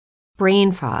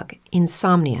brain fog,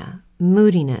 insomnia,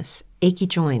 moodiness, achy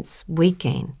joints, weight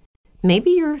gain. Maybe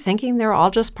you're thinking they're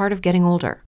all just part of getting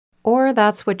older, or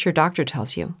that's what your doctor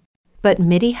tells you. But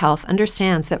MIDI Health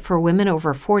understands that for women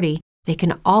over 40, they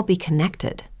can all be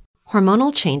connected.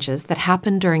 Hormonal changes that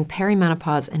happen during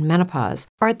perimenopause and menopause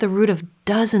are at the root of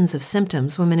dozens of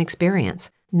symptoms women experience,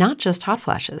 not just hot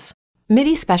flashes.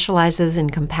 MIDI specializes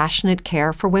in compassionate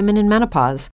care for women in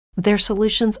menopause. Their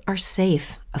solutions are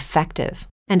safe, effective,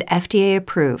 and FDA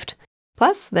approved.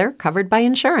 Plus, they're covered by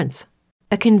insurance.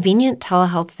 A convenient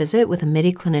telehealth visit with a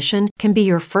MIDI clinician can be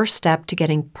your first step to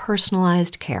getting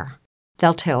personalized care.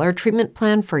 They'll tailor a treatment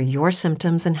plan for your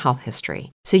symptoms and health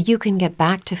history so you can get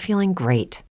back to feeling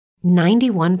great.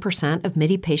 91% of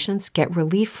MIDI patients get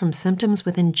relief from symptoms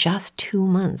within just 2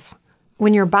 months.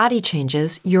 When your body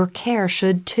changes, your care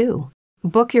should too.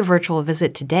 Book your virtual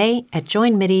visit today at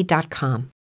joinmidi.com.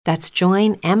 That's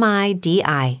joinmidi.com.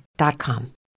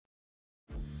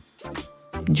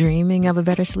 Dreaming of a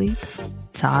better sleep?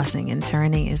 Tossing and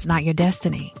turning is not your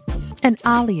destiny. And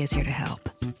Ollie is here to help.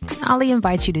 Ollie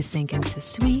invites you to sink into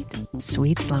sweet,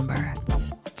 sweet slumber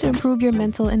to improve your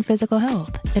mental and physical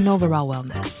health and overall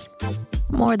wellness.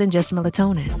 More than just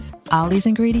melatonin, Ollie's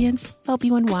ingredients help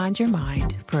you unwind your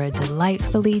mind for a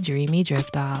delightfully dreamy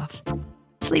drift off.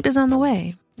 Sleep is on the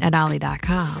way at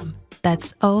Ollie.com.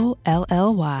 That's OLLY.com.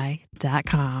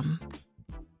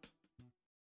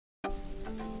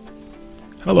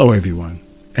 Hello, everyone,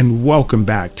 and welcome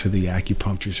back to the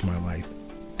Acupuncture's My Life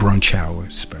Brunch Hour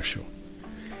special.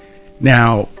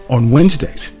 Now, on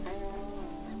Wednesdays,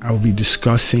 I will be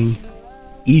discussing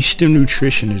Eastern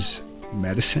nutrition as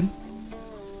medicine,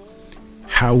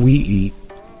 how we eat,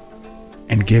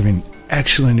 and giving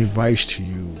excellent advice to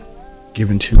you,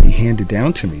 given to me, handed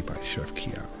down to me by Chef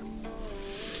Kiara.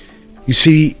 You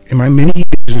see, in my many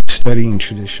years of studying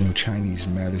traditional Chinese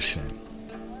medicine,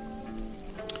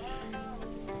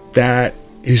 that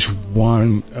is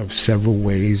one of several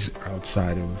ways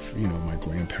outside of, my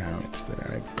grandparents that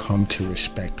I've come to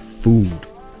respect food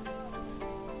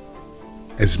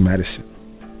as medicine.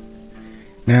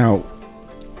 Now,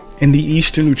 in the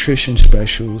Eastern nutrition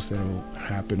specials that will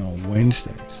happen on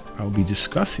Wednesdays, I'll be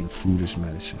discussing food as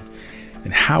medicine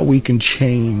and how we can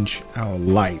change our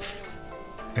life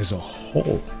as a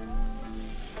whole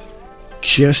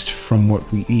just from what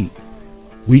we eat.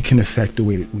 We can affect the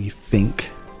way that we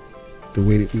think, the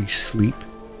way that we sleep,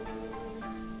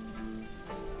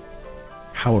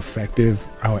 how effective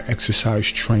our exercise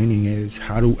training is,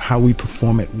 how we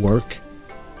perform at work.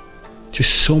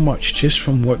 Just so much, just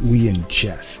from what we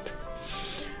ingest.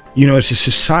 As a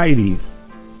society,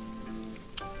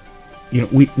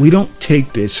 we don't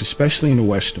take this, especially in the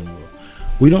Western world,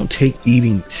 we don't take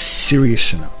eating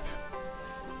serious enough.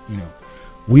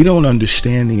 We don't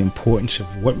understand the importance of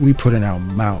what we put in our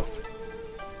mouth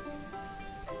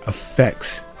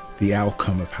affects the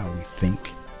outcome of how we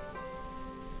think,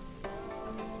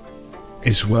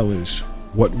 as well as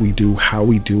what we do, how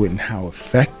we do it, and how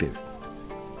effective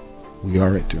we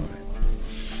are at doing it.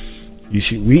 You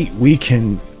see, we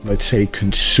can, let's say,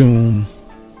 consume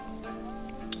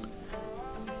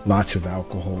lots of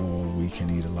alcohol, we can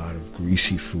eat a lot of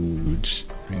greasy foods,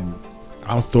 and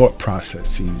our thought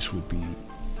processes would be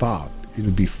fogged. It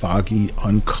would be foggy,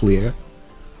 unclear.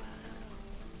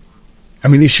 I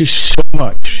mean, it's just so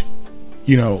much,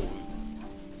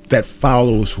 that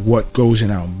follows what goes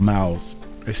in our mouth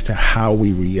as to how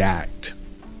we react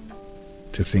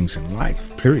to things in life,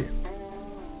 period.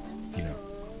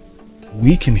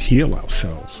 We can heal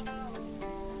ourselves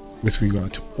with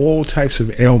regard to all types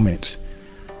of ailments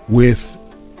based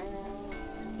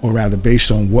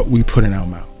on what we put in our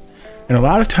mouth. And a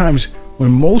lot of times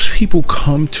when most people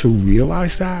come to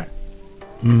realize that,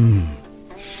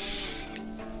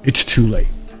 it's too late.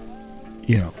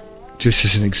 Just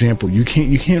as an example, you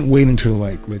can't wait until,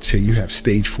 let's say you have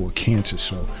stage 4 cancer,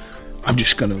 so I'm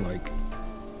just gonna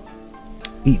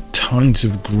eat tons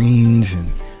of greens and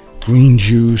green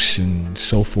juice and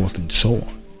so forth and so on.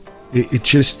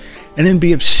 And then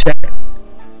be upset.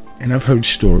 And I've heard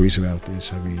stories about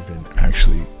this. I've even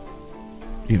actually,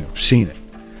 seen it.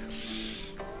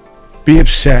 Be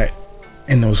upset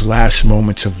in those last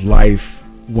moments of life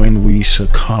when we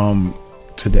succumb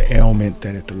to the ailment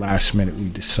that at the last minute we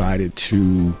decided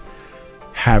to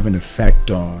have an effect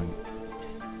on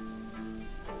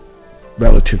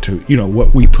relative to,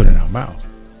 what we put in our mouth.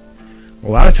 A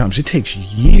lot of times it takes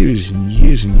years and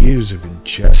years and years of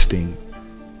ingesting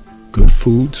good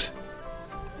foods,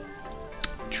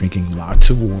 drinking lots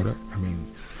of water. I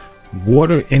mean,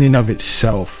 water in and of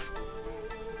itself,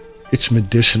 its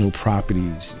medicinal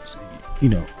properties,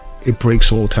 it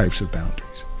breaks all types of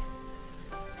boundaries.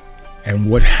 And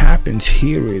what happens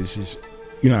here is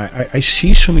I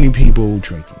see so many people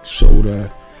drinking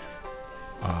soda,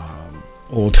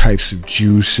 all types of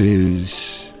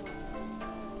juices,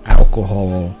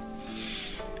 alcohol,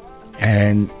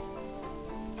 and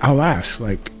I'll ask,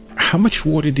 like, how much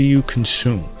water do you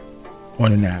consume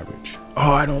on an average?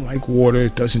 Oh, I don't like water.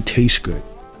 It doesn't taste good.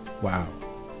 Wow.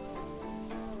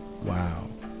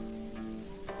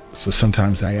 So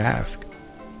sometimes I ask,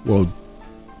 well,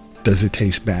 does it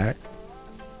taste bad?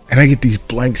 And I get these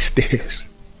blank stares.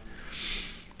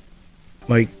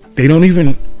 Like, they don't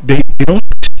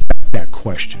expect that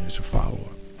question as a follow-up,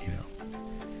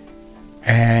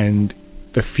 And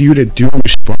the few that do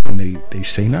respond, they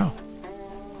say no.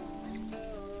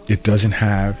 It doesn't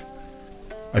have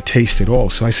a taste at all.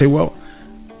 So I say, well,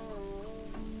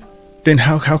 then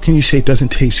how can you say it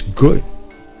doesn't taste good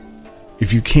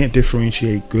if you can't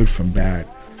differentiate good from bad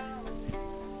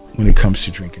when it comes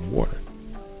to drinking water?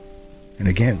 And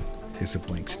again, there's a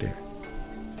blank stare.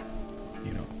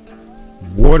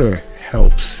 Water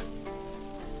helps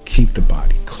keep the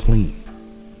body clean.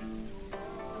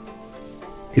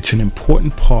 It's an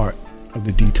important part of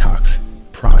the detox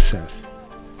process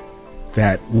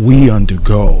that we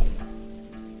undergo,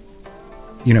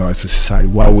 as a society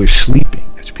while we're sleeping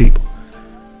as people.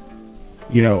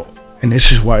 And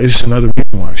this is another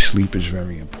reason why sleep is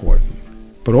very important.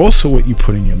 But also what you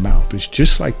put in your mouth. It's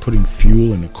just like putting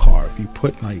fuel in a car. If you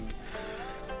put like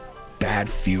bad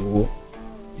fuel,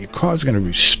 your car's going to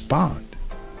respond.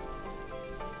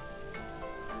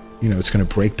 It's going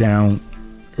to break down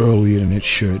earlier than it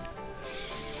should.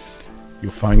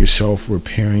 You'll find yourself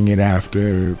repairing it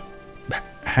after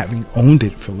having owned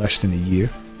it for less than a year,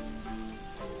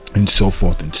 and so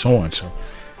forth and so on. So,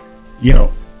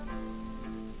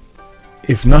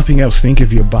 if nothing else, think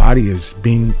of your body as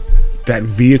being that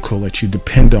vehicle that you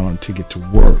depend on to get to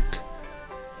work,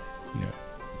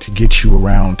 to get you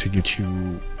around, to get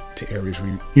you to areas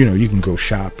where you can go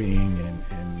shopping and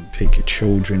take your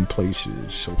children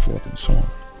places, so forth and so on.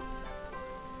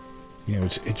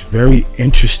 It's very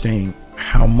interesting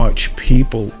how much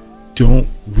people don't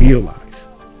realize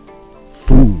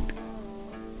food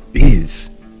is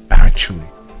actually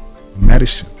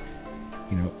medicine.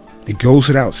 It goes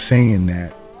without saying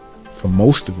that for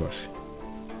most of us,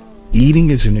 eating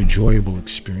is an enjoyable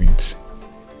experience.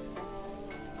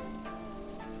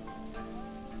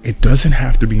 It doesn't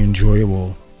have to be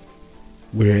enjoyable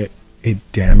where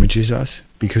it damages us,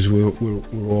 because we're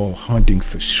all hunting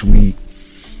for sweet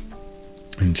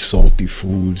and salty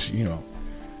foods,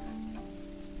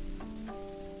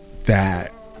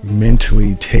 that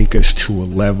mentally take us to a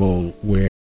level where...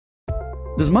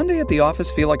 Does Monday at the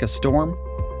office feel like a storm?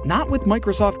 Not with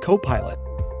Microsoft Copilot.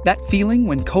 That feeling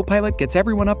when Copilot gets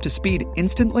everyone up to speed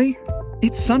instantly?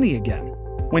 It's sunny again.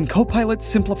 When Copilot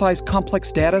simplifies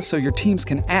complex data so your teams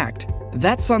can act,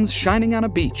 that sun's shining on a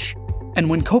beach. And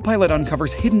when Copilot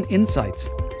uncovers hidden insights,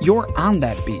 you're on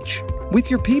that beach with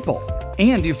your people,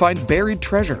 and you find buried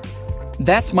treasure.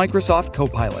 That's Microsoft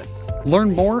Copilot.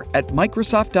 Learn more at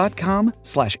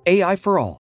Microsoft.com/AI for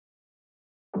all.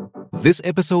 This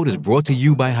episode is brought to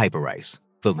you by Hyperice,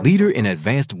 the leader in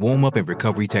advanced warm-up and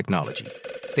recovery technology.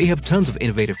 They have tons of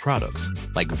innovative products,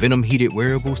 like Venom-heated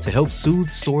wearables to help soothe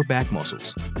sore back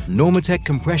muscles, Normatec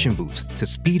compression boots to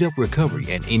speed up recovery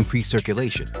and increase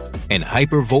circulation, and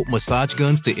Hypervolt massage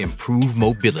guns to improve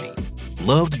mobility.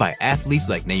 Loved by athletes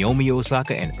like Naomi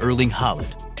Osaka and Erling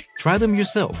Haaland. Try them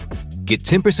yourself. Get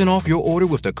 10% off your order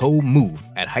with the code MOVE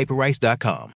at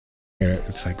Hyperice.com.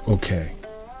 It's like, okay,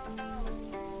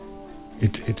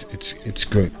 it's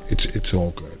good. It's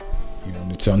all good,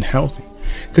 and it's unhealthy,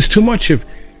 because too much of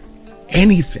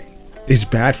anything is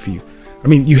bad for you. I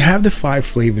mean, you have the 5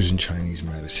 flavors in Chinese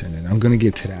medicine, and I'm going to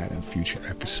get to that in future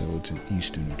episodes in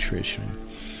Eastern nutrition.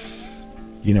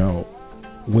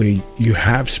 Where you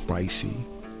have spicy,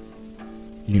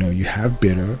 you have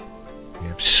bitter, you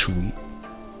have sweet,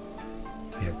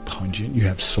 you have pungent, you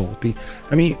have salty.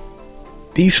 I mean,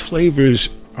 these flavors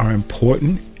are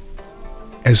important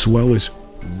as well as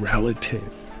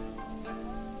relative.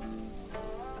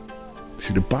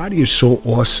 See, the body is so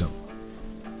awesome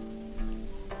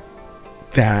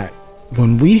that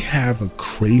when we have a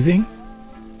craving,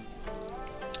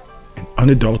 an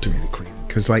unadulterated craving,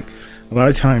 because like a lot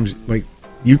of times, like,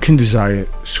 you can desire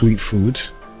sweet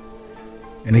foods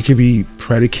and it can be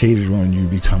predicated on you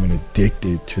becoming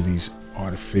addicted to these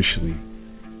artificially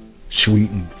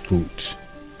sweetened foods.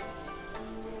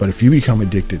 But if you become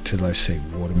addicted to, let's say,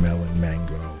 watermelon,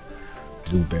 mango,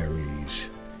 blueberries,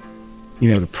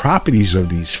 the properties of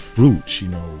these fruits,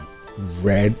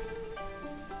 red,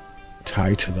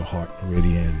 tied to the heart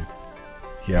meridian,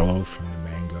 yellow from the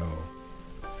mango,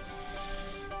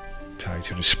 tied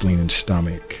to the spleen and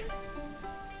stomach,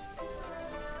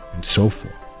 and so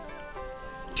forth.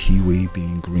 Kiwi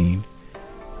being green,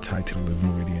 tied to the liver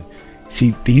meridian.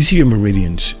 See, these are your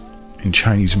meridians in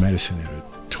Chinese medicine that are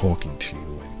talking to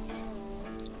you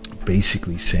and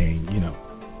basically saying,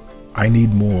 I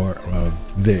need more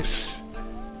of this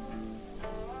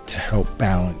to help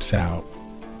balance out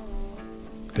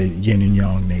the yin and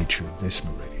yang nature of this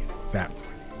meridian, that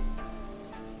meridian.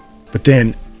 But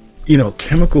then,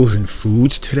 chemicals in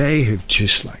foods today have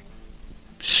just like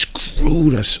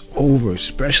screwed us over,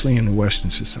 especially in the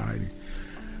Western society.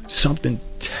 Something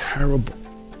terrible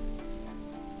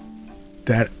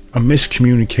that a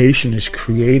miscommunication is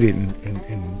created,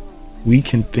 and we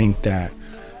can think that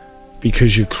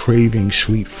because you're craving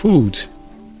sweet foods,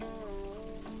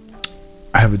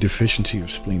 I have a deficiency of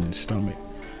spleen and stomach,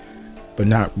 but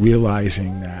not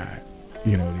realizing that,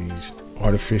 these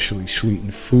artificially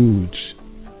sweetened foods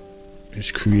is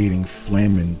creating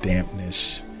phlegm and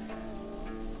dampness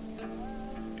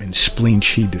and spleen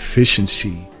qi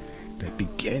deficiency that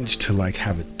begins to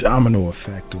have a domino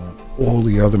effect on all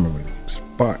the other meridians.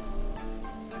 But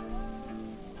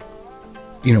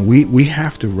we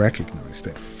have to recognize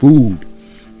that food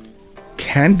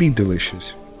can be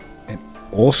delicious and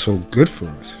also good for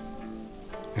us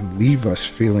and leave us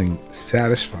feeling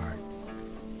satisfied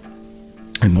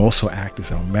and also act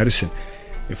as our medicine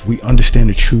if we understand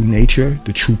the true nature,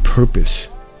 the true purpose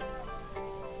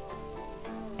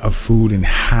of food and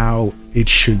how it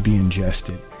should be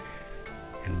ingested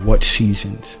and what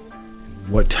seasons and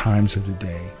what times of the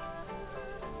day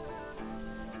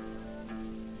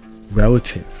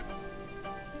relative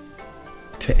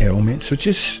to ailments or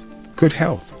just good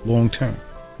health long term,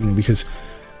 because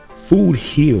food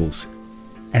heals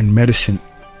and medicine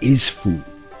is food.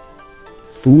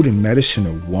 Food and medicine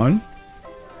are one,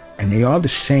 and they are the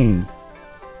same,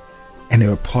 and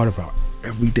they're a part of our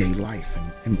everyday life,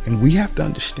 and we have to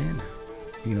understand that.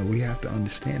 We have to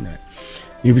understand that.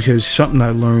 Because something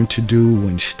I learned to do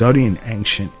when studying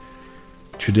ancient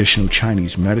traditional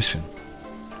Chinese medicine.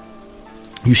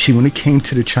 You see, when it came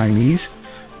to the Chinese,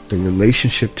 the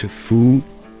relationship to food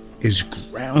is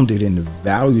grounded in the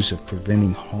values of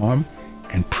preventing harm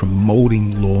and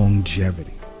promoting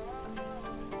longevity.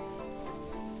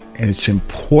 And it's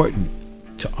important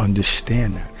to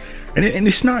understand that. And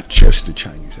it's not just the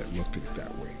Chinese that looked at it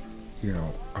that way.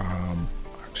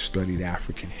 I've studied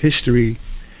African history,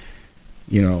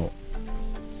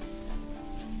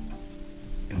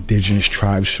 indigenous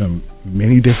tribes from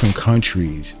many different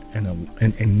countries,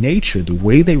 and nature, the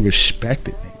way they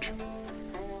respected nature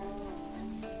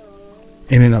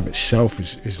in and of itself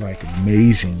is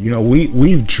amazing.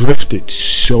 We've drifted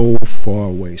so far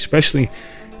away, especially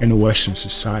in the Western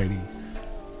society,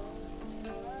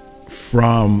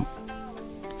 from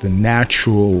the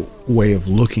natural way of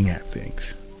looking at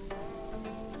things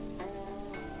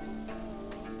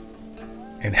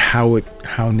and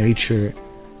how nature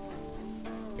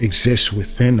exists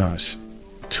within us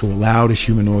to allow the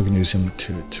human organism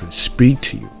to speak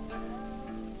to you,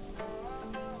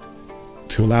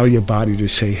 to allow your body to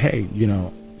say, hey,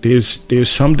 there's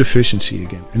some deficiency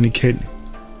again in the kidney.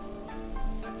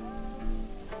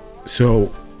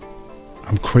 So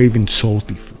I'm craving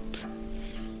salty foods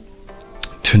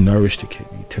to nourish the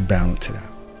kidney, to balance it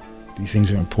out. These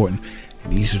things are important,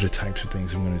 and these are the types of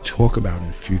things I'm going to talk about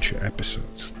in future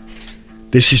episodes.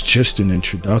 This is just an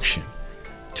introduction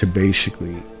to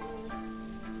basically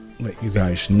let you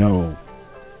guys know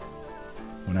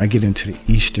when I get into the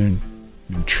Eastern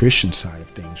nutrition side of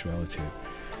things relative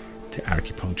to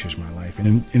acupuncture is my life.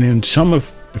 And in some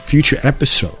of the future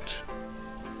episodes,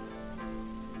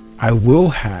 I will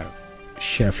have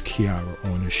Chef Kiara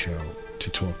on the show to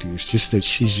talk to you. It's just that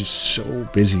she's just so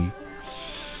busy.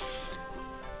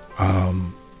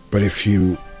 But if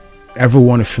you ever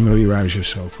want to familiarize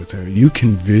yourself with her, you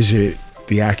can visit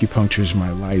the Acupuncture is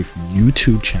My Life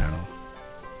YouTube channel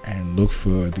and look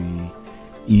for the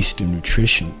Eastern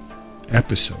Nutrition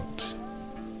episodes.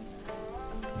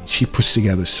 She puts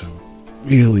together some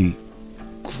really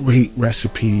great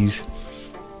recipes.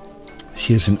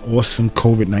 She has an awesome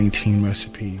COVID-19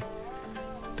 recipe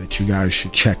that you guys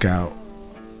should check out.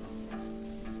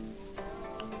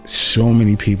 So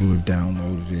many people have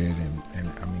downloaded it, and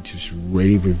I mean, just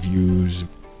rave reviews,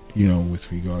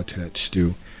 with regard to that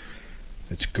stew.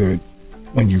 It's good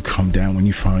when you come down, when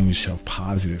you find yourself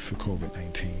positive for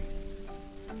COVID-19.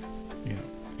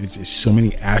 It's so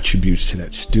many attributes to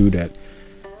that stew that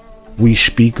we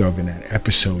speak of in that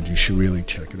episode. You should really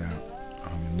check it out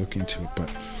and look into it. But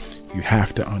you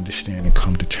have to understand and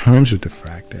come to terms with the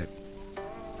fact that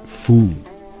food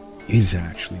is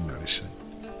actually medicine.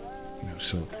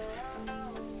 So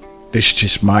this is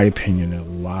just my opinion. A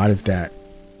lot of that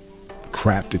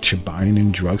crap that you're buying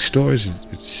in drugstores,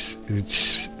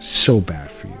 it's so bad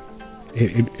for you.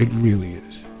 It really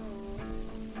is.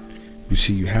 You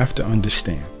see, you have to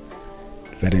understand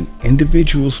that an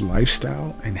individual's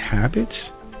lifestyle and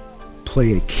habits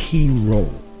play a key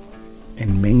role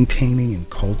in maintaining and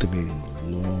cultivating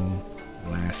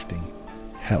long-lasting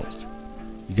health.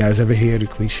 You guys ever hear the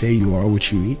cliche, you are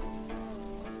what you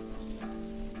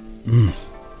eat?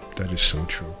 That is so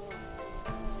true.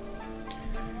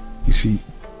 You see,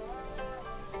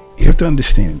 you have to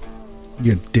understand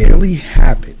your daily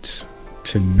habits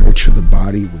to nurture the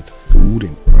body with food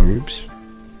and herbs,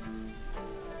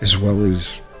 as well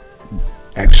as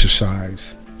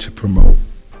exercise to promote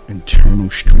internal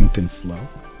strength and flow,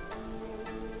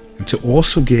 and to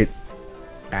also get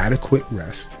adequate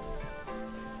rest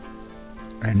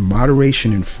and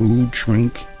moderation in food,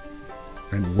 drink,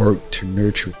 and work to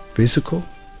nurture physical,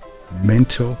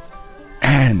 mental,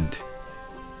 and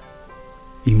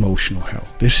emotional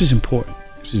health. This is important.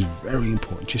 This is very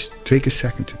important. Just take a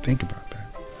second to think about that.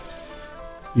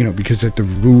 You know, because at the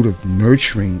root of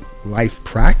nurturing life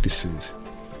practices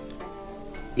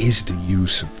is the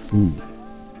use of food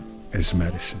as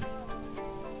medicine.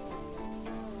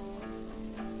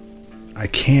 I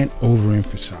can't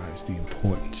overemphasize the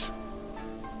importance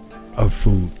of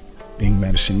food being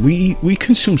medicine. We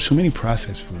consume so many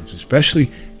processed foods,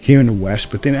 especially here in the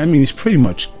West, but then, I mean, it's pretty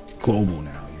much global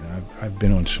now. You know, I've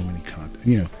been on so many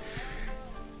continents,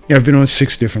 I've been on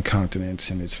 6 different continents,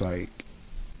 and it's like,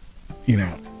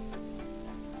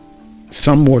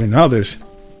 some more than others,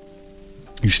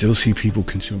 you still see people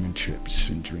consuming chips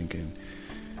and drinking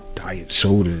diet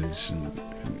sodas, and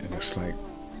it's like,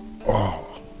 oh,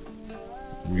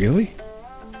 really?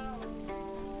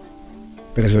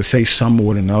 But as I say, some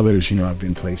more than others, I've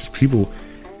been places, people,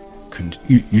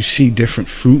 you see different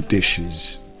fruit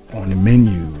dishes on the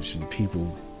menus, and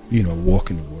people,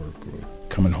 walking to work or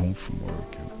coming home from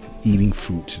work and eating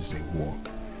fruits as they walk,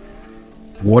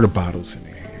 water bottles in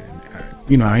their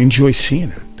hand. I enjoy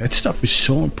seeing that. That stuff is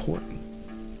so important.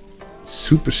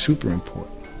 Super, super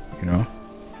important,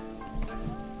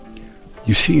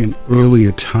 You see, in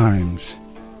earlier times,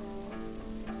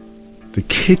 the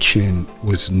kitchen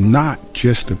was not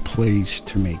just a place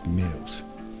to make meals.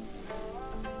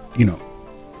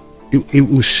 It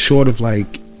was sort of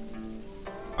like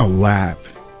a lab,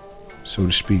 so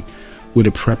to speak, where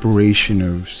the preparation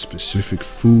of specific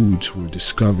foods were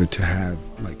discovered to have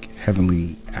like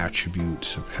heavenly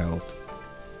attributes of health,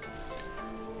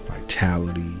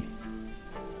 vitality,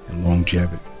 and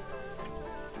longevity.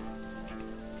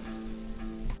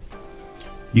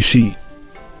 You see,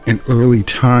 in early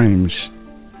times,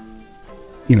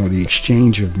 the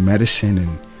exchange of medicine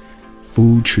and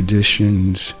food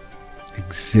traditions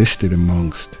existed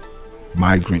amongst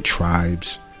migrant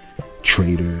tribes,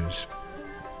 traders,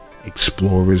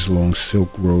 explorers along Silk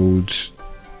Roads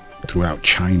throughout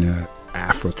China,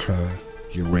 Africa,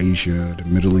 Eurasia, the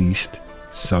Middle East,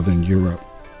 Southern Europe,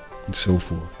 and so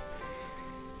forth.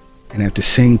 And at the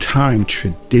same time,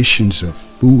 traditions of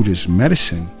food as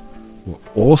medicine were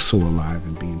also alive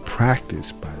and being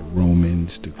practiced by the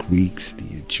Romans, the Greeks, the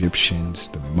Egyptians,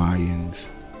 the Mayans,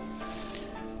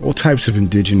 all types of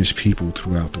indigenous people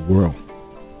throughout the world,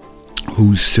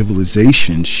 whose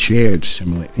civilizations shared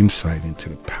similar insight into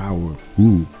the power of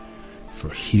food for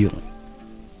healing.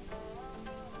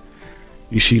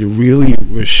 You see, to really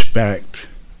respect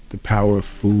the power of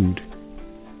food,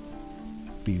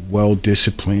 be well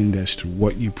disciplined as to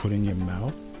what you put in your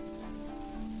mouth,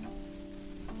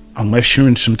 unless you're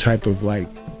in some type of like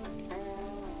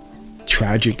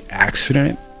tragic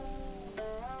accident,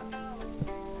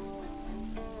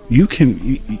 you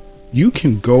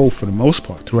can go for the most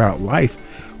part throughout life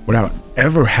without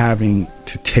ever having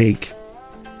to take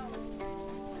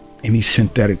any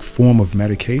synthetic form of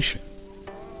medication.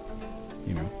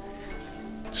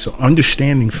 So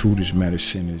understanding food as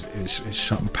medicine is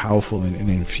something powerful, and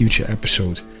in future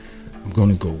episodes I'm going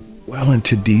to go well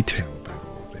into detail about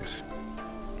all of this.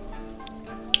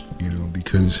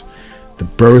 Because the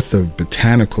birth of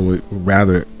botanical, or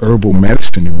rather herbal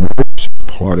medicine emerged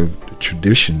part of the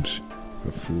traditions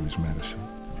of food as medicine.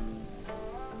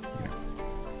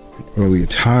 In earlier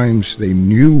times, they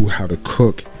knew how to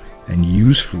cook and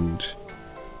use foods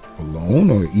alone,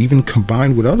 or even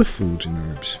combined with other foods and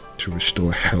herbs, to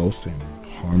restore health and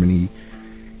harmony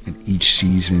in each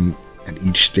season and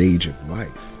each stage of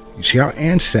life. You see, our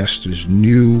ancestors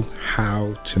knew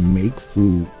how to make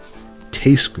food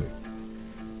taste good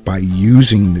by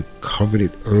using the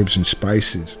coveted herbs and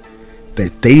spices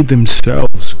that they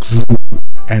themselves grew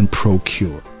and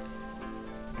procured.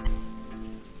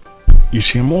 You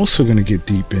see, I'm also going to get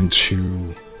deep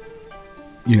into,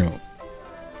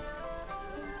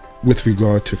 with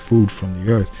regard to food from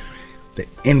the earth, the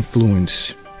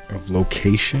influence of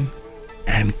location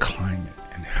and climate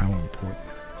and how important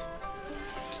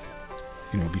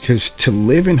that is. Because to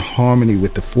live in harmony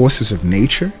with the forces of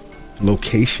nature,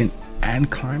 location, and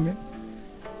climate,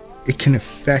 it can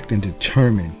affect and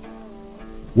determine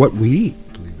what we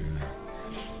eat, believe it or not.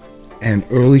 And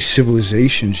early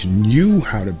civilizations knew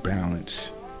how to balance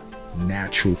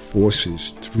natural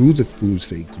forces through the foods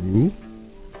they grew,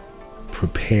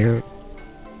 prepared,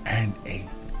 and ate.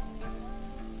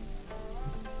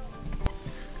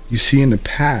 You see, in the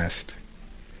past,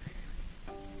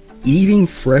 eating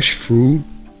fresh food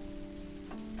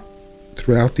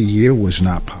throughout the year was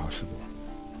not possible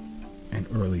in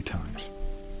early times.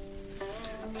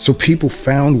 So people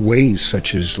found ways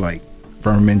such as like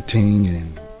fermenting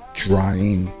and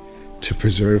drying to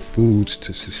preserve foods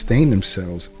to sustain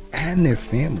themselves and their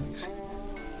families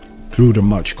through the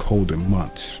much colder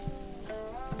months.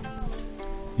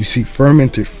 You see,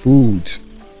 fermented foods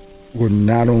were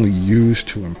not only used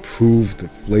to improve the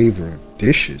flavor of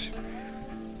dishes,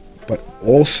 but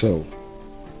also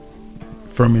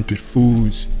fermented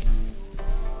foods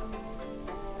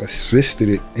assisted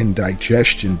it in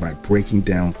digestion by breaking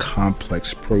down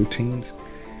complex proteins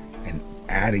and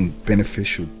adding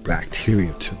beneficial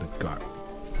bacteria to the gut.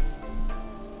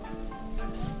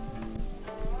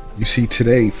 You see,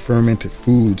 today, fermented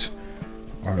foods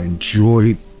are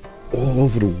enjoyed all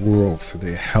over the world for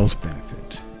their health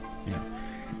benefits.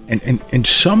 And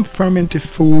some fermented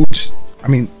foods,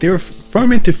 there are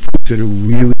fermented foods that are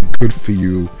really good for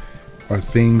you are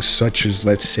things such as,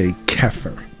 let's say,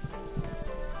 kefir,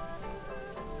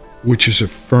 which is a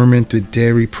fermented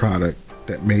dairy product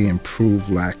that may improve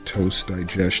lactose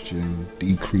digestion,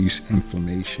 decrease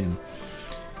inflammation,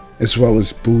 as well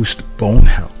as boost bone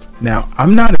health. Now,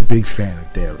 I'm not a big fan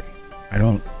of dairy. I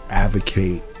don't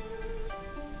advocate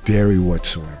dairy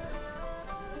whatsoever,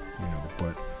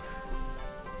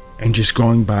 and just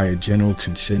going by a general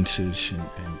consensus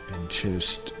and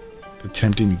just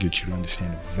attempting to get you to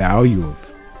understand the value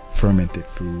of fermented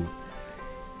food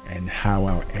and how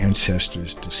our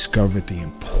ancestors discovered the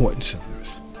importance of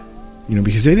this,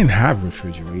 because they didn't have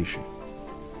refrigeration,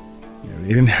 they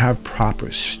didn't have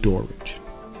proper storage.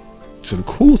 So the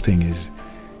cool thing is,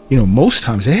 most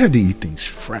times they had to eat things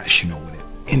fresh, when the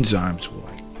enzymes were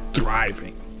like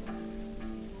thriving,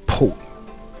 potent.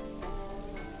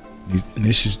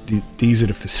 These are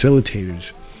the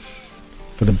facilitators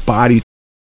for the body.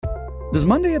 Does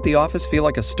Monday at the office feel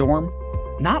like a storm?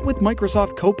 Not with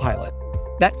Microsoft Copilot.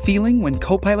 That feeling when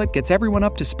Copilot gets everyone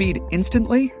up to speed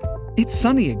instantly? It's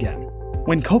sunny again.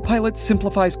 When Copilot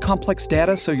simplifies complex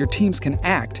data so your teams can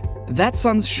act, that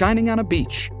sun's shining on a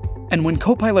beach. And when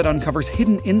Copilot uncovers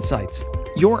hidden insights,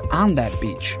 you're on that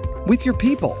beach with your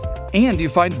people, and you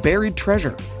find buried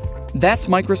treasure. That's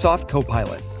Microsoft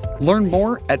Copilot. Learn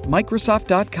more at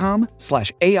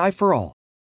Microsoft.com/AI for all.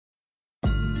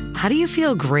 How do you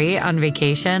feel great on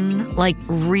vacation? Like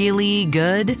really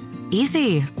good?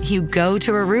 Easy. You go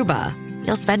to Aruba.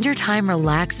 You'll spend your time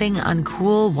relaxing on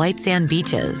cool white sand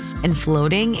beaches and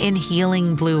floating in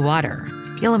healing blue water.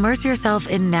 You'll immerse yourself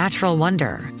in natural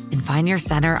wonder and find your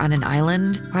center on an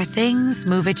island where things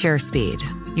move at your speed.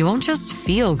 You won't just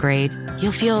feel great,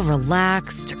 you'll feel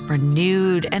relaxed,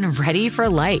 renewed, and ready for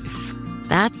life.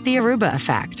 That's the Aruba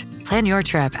effect. Plan your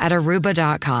trip at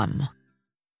Aruba.com.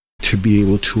 To be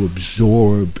able to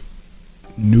absorb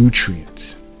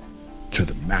nutrients to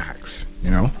the max,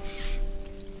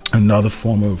 Another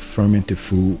form of fermented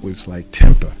food was like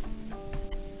tempeh,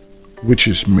 which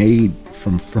is made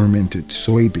from fermented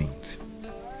soybeans.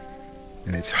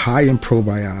 And it's high in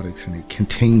probiotics, and it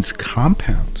contains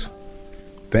compounds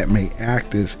that may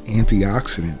act as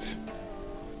antioxidants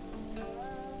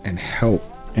and help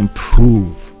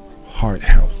improve heart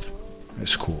health.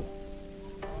 That's cool.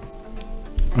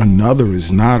 Another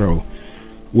is natto,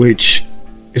 which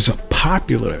is a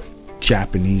popular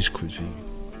Japanese cuisine,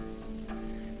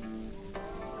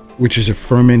 which is a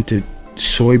fermented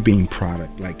soybean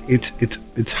product. Like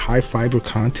its high fiber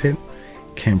content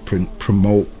can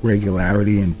promote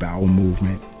regularity in bowel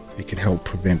movement. It can help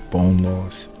prevent bone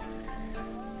loss,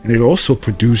 and it also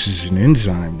produces an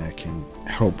enzyme that can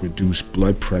help reduce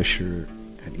blood pressure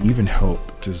and even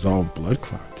help dissolve blood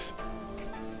clots.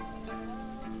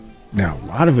 Now, a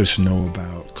lot of us know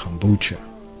about kombucha.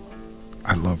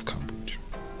 I love kombucha.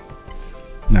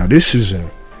 Now, this is a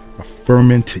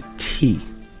fermented tea.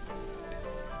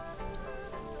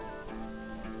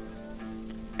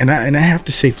 And I have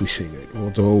to safely say that,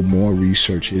 although more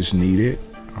research is needed,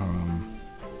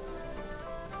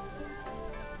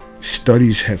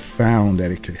 studies have found that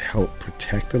it could help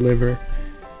protect the liver,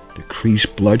 decrease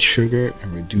blood sugar,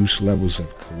 and reduce levels of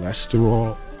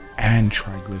cholesterol and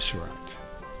triglycerides.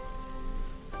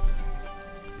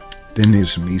 Then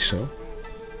there's miso,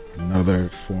 another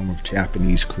form of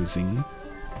Japanese cuisine,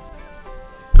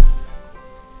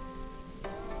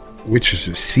 which is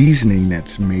a seasoning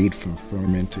that's made from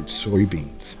fermented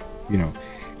soybeans,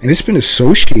 and it's been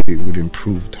associated with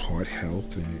improved heart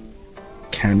health, and it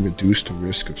can reduce the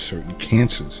risk of certain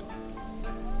cancers.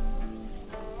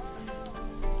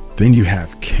 Then you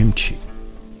have kimchi,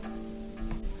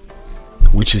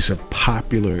 which is a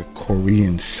popular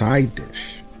Korean side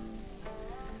dish.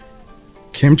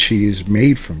 Kimchi is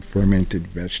made from fermented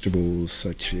vegetables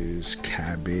such as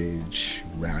cabbage,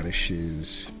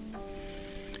 radishes,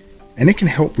 and it can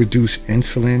help reduce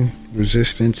insulin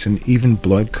resistance and even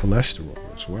blood cholesterol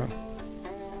as well.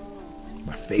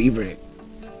 My favorite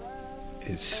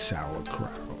is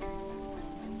sauerkraut.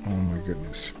 Oh my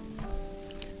goodness.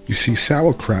 You see,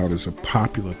 sauerkraut is a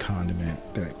popular condiment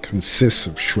that consists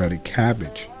of shredded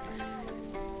cabbage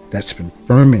that's been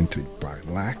fermented by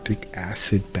lactic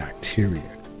acid bacteria.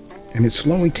 And it's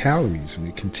low in calories, and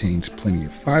it contains plenty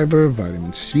of fiber,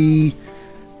 vitamin C,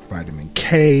 vitamin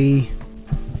K.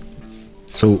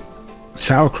 So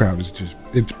sauerkraut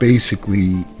it's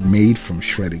basically made from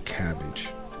shredded cabbage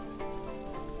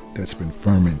that's been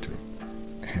fermented.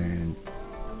 And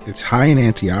it's high in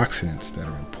antioxidants that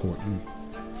are important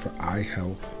for eye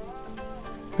health.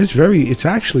 It's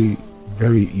actually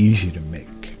very easy to make.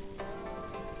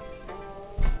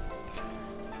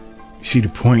 You see the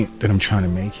point that I'm trying to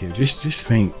make here? Just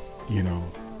think,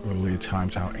 earlier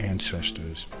times, our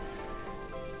ancestors,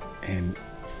 and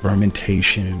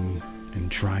fermentation and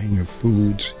drying of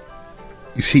foods.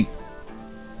 You see,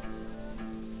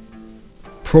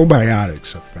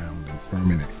 probiotics are found in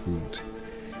fermented foods,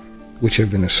 which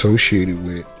have been associated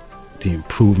with the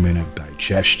improvement of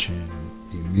digestion,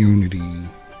 immunity,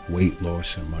 weight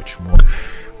loss, and much more.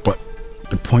 But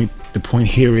the point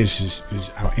here is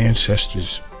our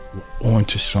ancestors were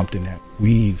onto something that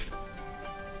we've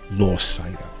lost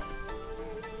sight of.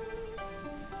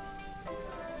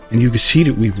 And you can see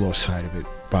that we've lost sight of it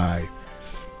by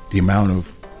the amount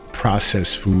of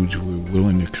processed foods we're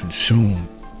willing to consume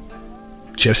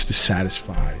just to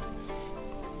satisfy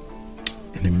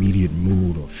an immediate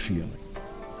mood or feeling.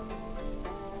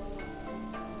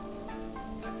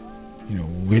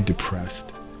 When we're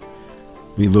depressed,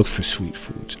 we look for sweet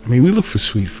foods. We look for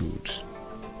sweet foods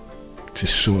to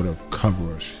sort of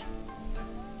cover us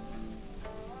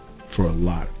for a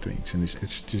lot of things. And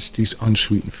it's just these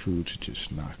unsweetened foods are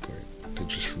just not good. They're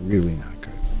just really not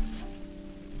good.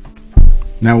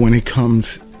 Now, when it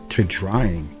comes to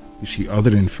drying, you see, other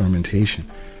than fermentation,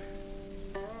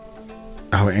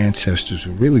 our ancestors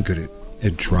were really good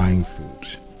at drying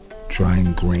foods,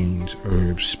 drying grains,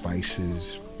 herbs,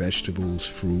 spices, vegetables,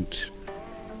 fruits,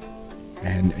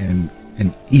 and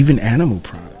even animal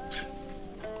products.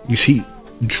 You see,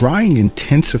 drying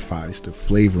intensifies the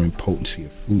flavor and potency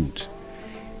of foods,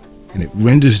 and it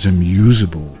renders them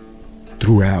usable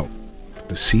throughout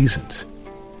the seasons.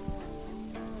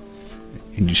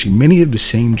 And you see, many of the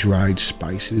same dried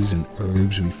spices and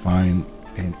herbs we find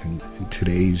in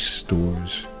today's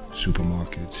stores,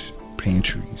 supermarkets,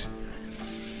 pantries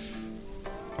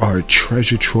are a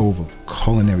treasure trove of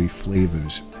culinary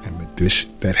flavors and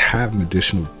that have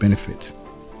medicinal benefits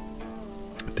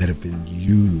that have been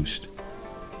used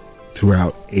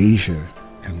throughout Asia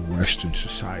and Western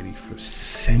society for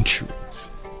centuries.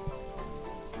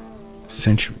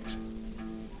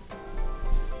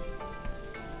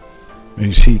 And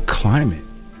you see, climate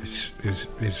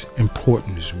is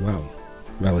important as well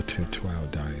relative to our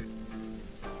diet,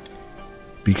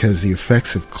 because the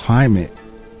effects of climate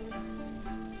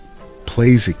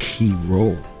plays a key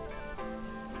role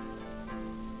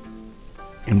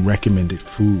in recommended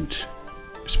foods,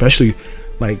 especially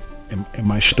like in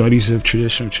my studies of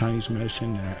traditional Chinese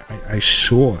medicine. I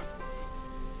saw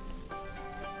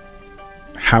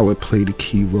how it played a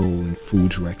key role in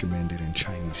foods recommended in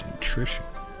Chinese nutrition.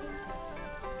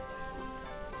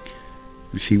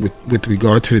 You see, with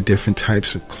regard to the different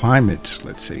types of climates,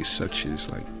 let's say, such as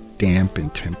like damp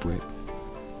and temperate,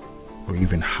 or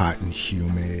even hot and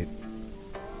humid,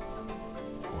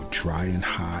 or dry and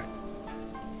hot,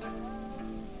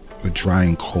 or dry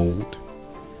and cold,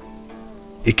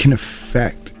 it can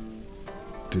affect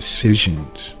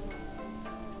decisions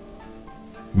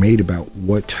made about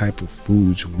what type of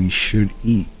foods we should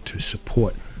eat to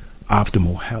support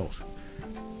optimal health.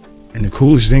 And the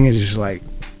coolest thing is like,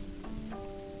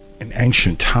 in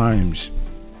ancient times,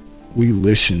 we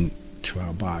listened to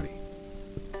our body.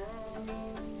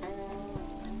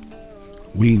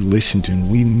 we listened and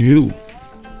we knew,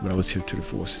 relative to the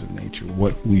forces of nature,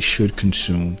 what we should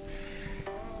consume,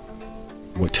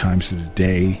 what times of the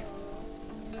day,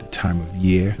 the time of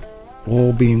year,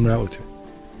 all being relative.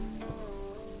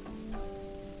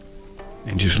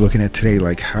 And just looking at today,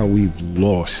 like how we've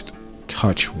lost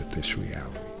touch with this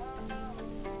reality.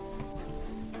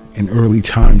 In early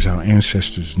times, our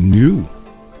ancestors knew,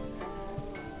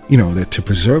 that to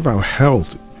preserve our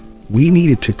health, we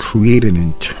needed to create an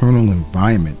internal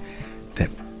environment that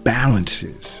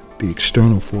balances the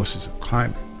external forces of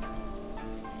climate.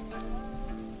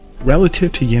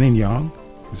 Relative to yin and yang,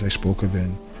 as I spoke of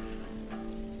in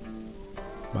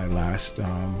my last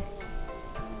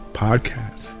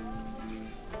podcast,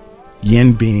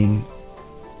 yin being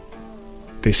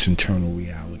this internal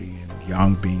reality and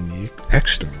yang being the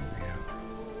external reality.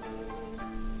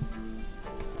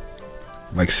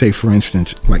 Like, say for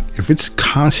instance, like if it's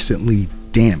constantly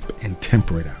damp and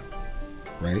temperate out,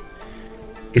 right?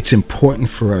 It's important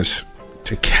for us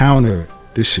to counter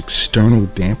this external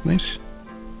dampness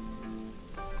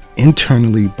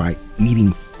internally by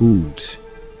eating foods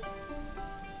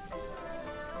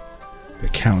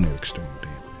that counter external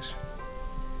dampness.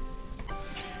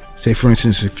 Say for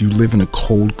instance, if you live in a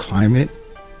cold climate,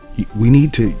 we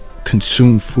need to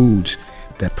consume foods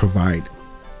that provide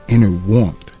inner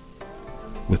warmth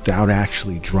without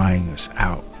actually drying us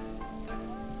out.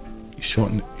 You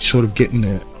sort of getting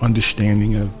the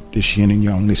understanding of this yin and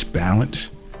yang, this balance.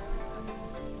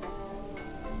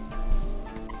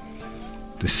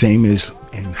 The same is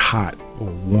in hot or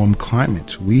warm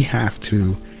climates. We have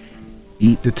to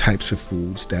eat the types of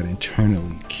foods that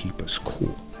internally keep us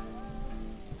cool.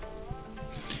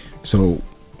 So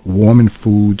warming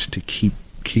foods to keep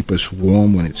us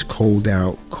warm when it's cold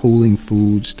out, cooling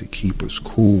foods to keep us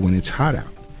cool when it's hot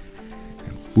out,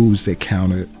 and foods that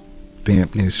counter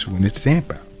dampness when it's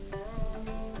damp out.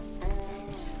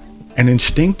 And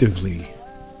instinctively,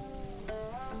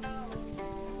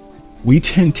 we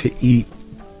tend to eat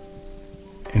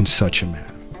in such a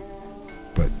manner.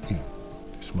 But,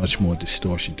 there's much more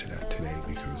distortion to that today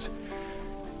because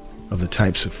of the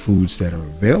types of foods that are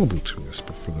available to us.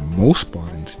 But for the most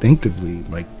part, instinctively,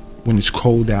 like when it's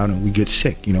cold out and we get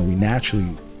sick, we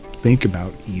naturally think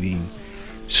about eating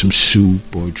some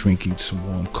soup or drinking some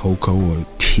warm cocoa or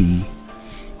tea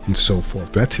and so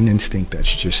forth. That's an instinct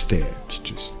that's just there. It's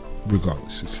just,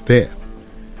 regardless, it's there.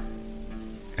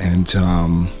 And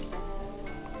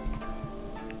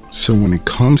so when it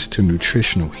comes to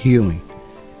nutritional healing,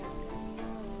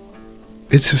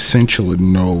 it's essential to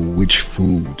know which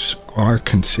foods are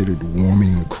considered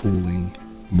warming or cooling,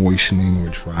 moistening or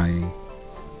drying,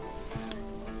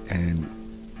 and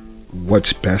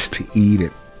what's best to eat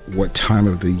at what time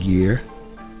of the year,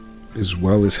 as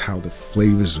well as how the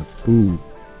flavors of food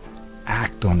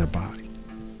act on the body.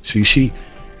 So you see,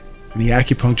 in the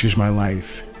Acupuncture is My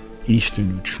Life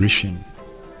Eastern Nutrition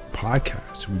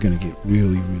podcast, we're going to get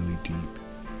really, really deep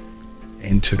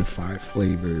into the 5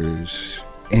 flavors,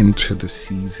 into the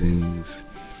seasons,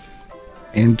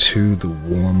 into the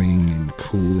warming and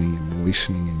cooling and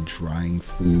moistening and drying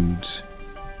foods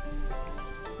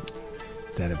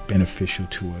that are beneficial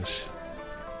to us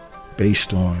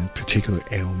based on particular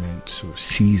ailments or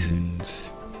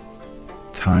seasons,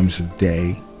 times of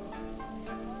day,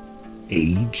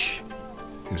 age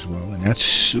as well. And that's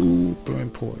super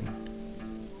important.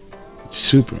 It's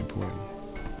super important.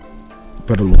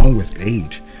 But along with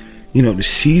age, the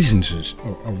seasons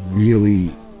are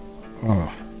really,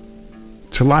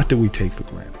 it's a lot that we take for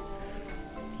granted.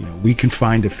 We can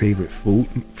find a favorite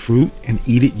fruit and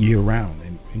eat it year round.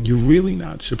 And you're really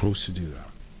not supposed to do that.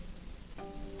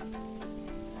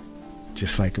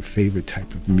 Just like a favorite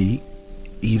type of meat,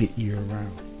 eat it year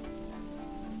round.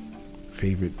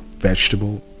 Favorite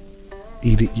vegetable,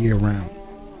 eat it year round.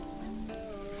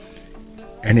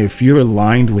 And if you're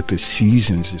aligned with the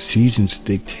seasons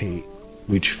dictate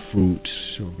which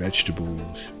fruits or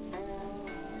vegetables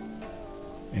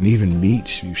and even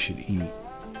meats you should eat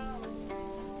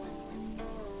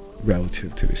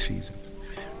relative to the seasons.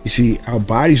 You see, our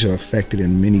bodies are affected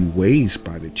in many ways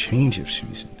by the change of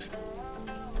seasons.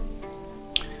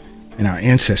 And our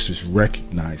ancestors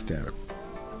recognized that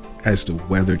as the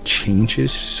weather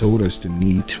changes, so does the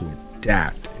need to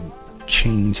adapt and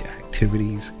change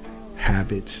activities,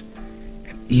 habits,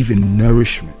 and even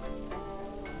nourishment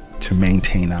to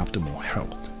maintain optimal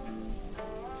health.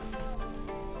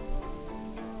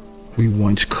 We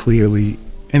once clearly,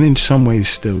 and in some ways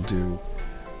still do,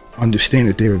 understand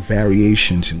that there are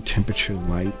variations in temperature,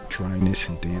 light, dryness,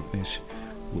 and dampness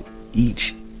with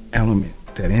each element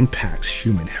that impacts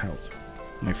human health.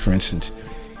 Like for instance,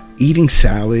 eating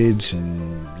salads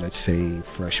and, let's say,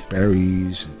 fresh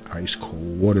berries and ice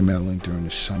cold watermelon during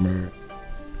the summer,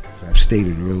 as I've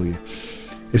stated earlier,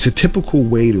 is a typical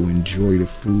way to enjoy the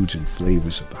foods and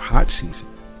flavors of the hot season.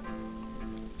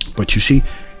 But you see,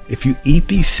 if you eat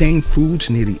these same foods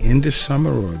near the end of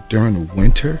summer or during the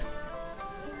winter,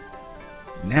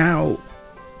 now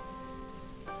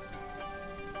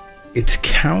it's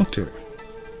counter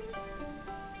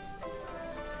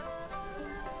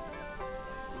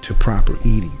to proper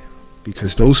eating now,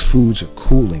 because those foods are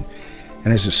cooling,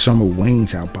 and as the summer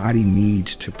wanes, our body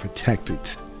needs to protect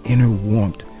its inner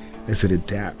warmth as it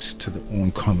adapts to the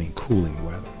oncoming cooling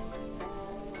weather.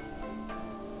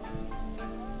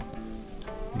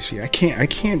 You see, I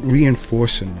can't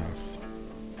reinforce enough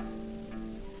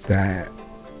that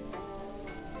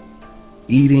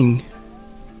eating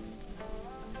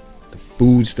the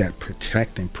foods that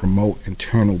protect and promote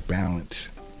internal balance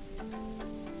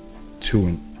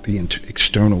to the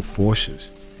external forces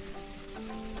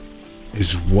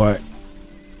is what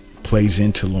plays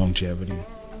into longevity,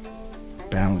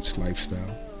 balanced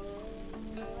lifestyle.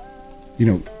 You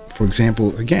know, for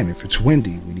example, again, if it's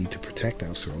windy, we need to protect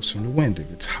ourselves from the wind.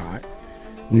 If it's hot,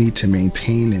 we need to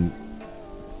maintain an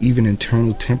even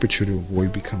internal temperature to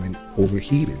avoid becoming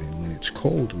overheated. And when it's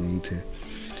cold, we need to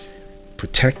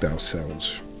protect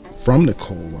ourselves from the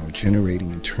cold while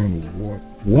generating internal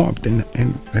warmth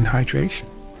and hydration.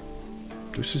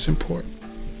 This is important.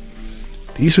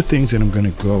 These are things that I'm going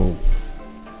to go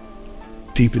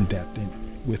deep in depth in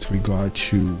with regard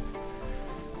to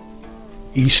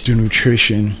Eastern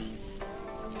nutrition,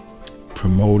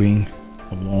 promoting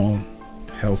a long,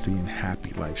 healthy, and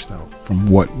happy lifestyle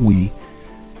from what we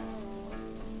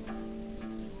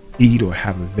eat or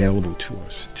have available to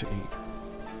us to eat.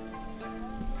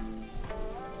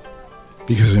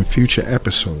 Because in future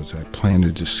episodes, I plan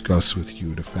to discuss with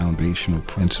you the foundational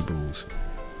principles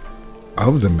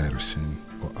of the medicine,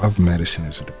 or of medicine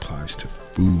as it applies to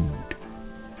food,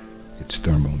 its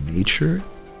thermal nature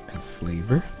and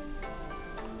flavor,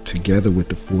 together with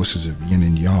the forces of yin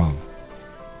and yang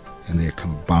and their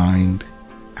combined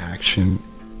action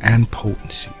and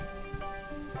potency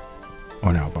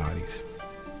on our bodies.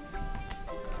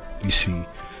 You see,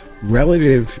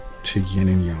 relative to yin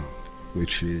and yang,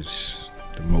 which is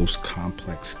the most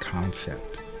complex concept.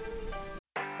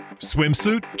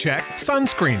 Swimsuit? Check.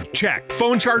 Sunscreen? Check.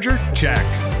 Phone charger? Check.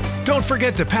 Don't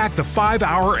forget to pack the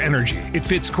 5-Hour Energy. It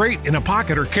fits great in a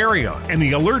pocket or carry-on, and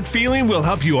the alert feeling will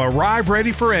help you arrive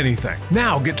ready for anything.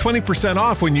 Now get 20%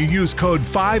 off when you use code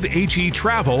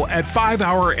 5HETRAVEL at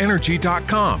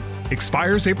 5hourenergy.com.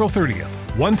 Expires April 30th.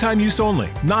 One-time use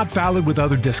only. Not valid with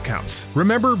other discounts.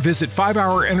 Remember, visit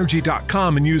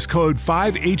 5hourenergy.com and use code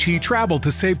 5HETRAVEL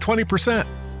to save 20%.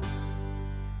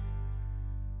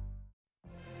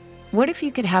 What if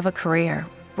you could have a career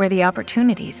where the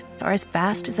opportunities are as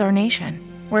vast as our nation,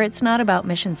 where it's not about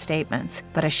mission statements,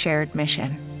 but a shared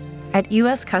mission? At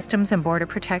U.S. Customs and Border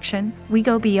Protection, we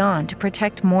go beyond to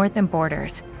protect more than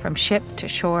borders. From ship to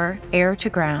shore, air to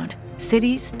ground,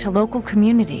 cities to local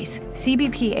communities,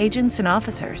 CBP agents and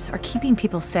officers are keeping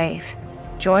people safe.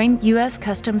 Join U.S.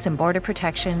 Customs and Border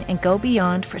Protection and go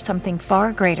beyond for something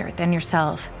far greater than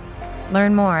yourself.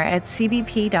 Learn more at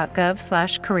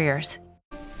cbp.gov/careers.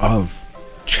 Of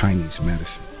Chinese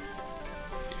medicine.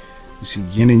 You see,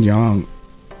 yin and yang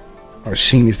are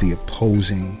seen as the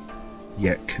opposing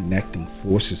yet connecting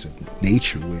forces of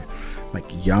nature, where like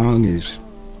yang is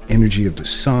energy of the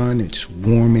sun, it's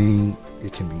warming,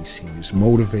 it can be seen as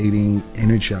motivating,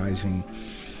 energizing,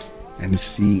 and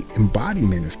it's the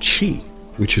embodiment of qi,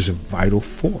 which is a vital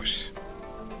force.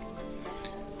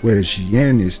 Whereas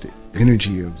yin is the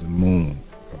energy of the moon,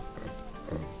 of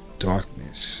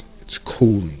darkness. It's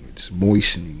cooling, it's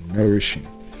moistening, nourishing,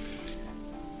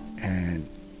 and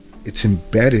it's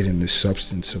embedded in the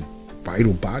substance of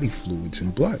vital body fluids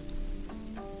and blood.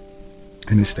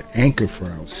 And it's the anchor for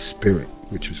our spirit,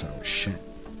 which is our shen.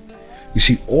 You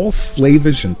see, all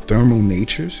flavors and thermal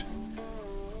natures,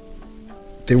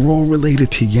 they're all related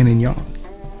to yin and yang.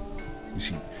 You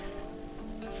see,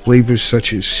 flavors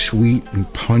such as sweet and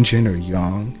pungent are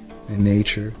yang in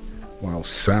nature, while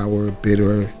sour,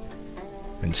 bitter,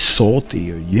 and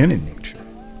salty or yin in nature.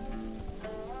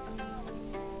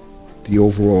 The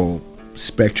overall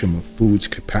spectrum of food's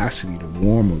capacity to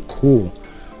warm or cool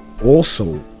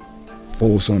also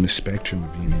falls on the spectrum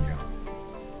of yin and yang.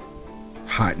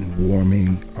 Hot and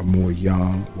warming are more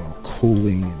yang, while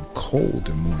cooling and cold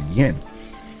are more yin.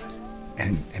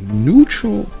 And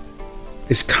neutral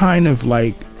is kind of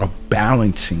like a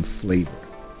balancing flavor.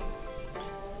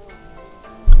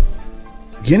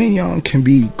 yin and yang can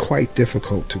be quite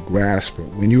difficult to grasp, but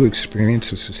when you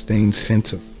experience a sustained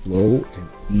sense of flow and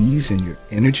ease in your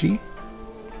energy,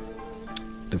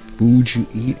 the foods you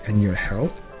eat, and your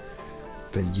health,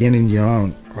 the yin and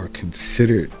yang are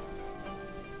considered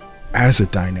as a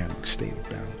dynamic state of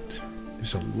balance.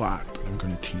 There's a lot that I'm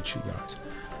going to teach you guys.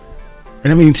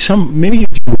 And I mean, many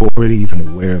of you are already even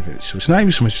aware of it. So it's not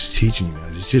even so much as teaching you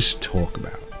guys, it's just talk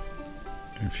about it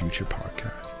in future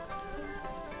podcasts.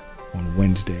 On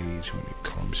Wednesdays when it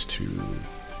comes to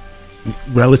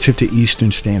relative to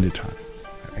Eastern Standard Time.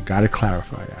 I got to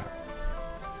clarify that.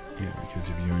 Because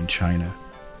if you're in China,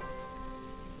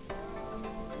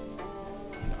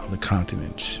 on other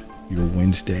continents, your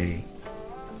Wednesday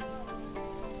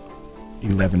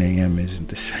 11 a.m. isn't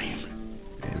the same.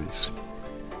 It is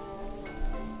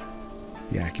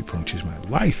the Acupuncture is My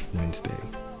Life Wednesday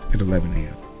at 11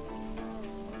 a.m.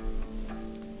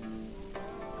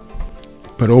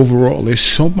 But overall, there's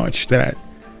so much that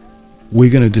we're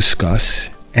going to discuss.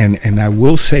 And I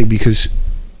will say, because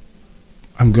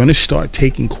I'm going to start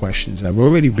taking questions. I've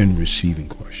already been receiving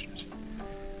questions.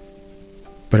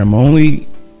 But I'm only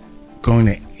going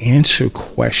to answer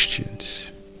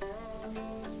questions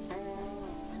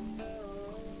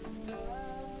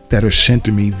that are sent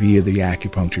to me via the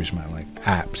Acupuncture is My Life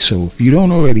app. So if you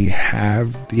don't already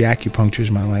have the Acupuncture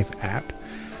is My Life app,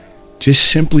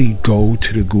 just simply go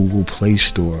to the Google Play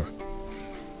Store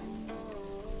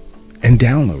and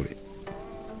download it.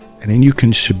 And then you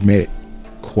can submit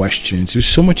questions. There's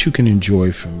so much you can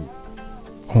enjoy from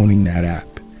owning that app.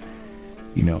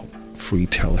 Free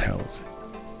telehealth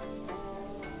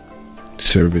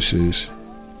services.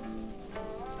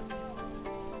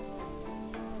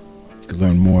 You can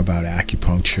learn more about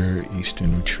acupuncture,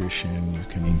 Eastern nutrition. You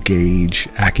can engage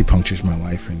Acupuncture is My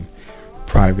Life in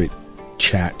private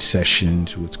chat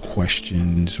sessions with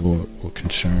questions or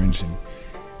concerns, and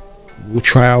we'll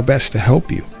try our best to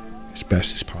help you as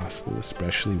best as possible,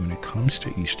 especially when it comes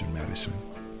to Eastern medicine,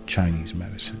 Chinese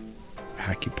medicine,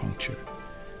 acupuncture,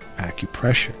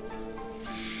 acupressure.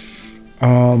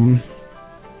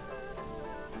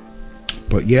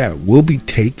 But yeah, we'll be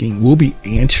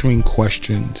answering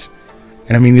questions.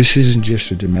 And I mean, this isn't just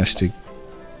a domestic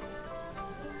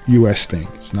U.S. thing.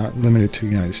 It's not limited to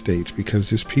the United States,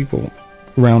 because there's people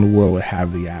around the world that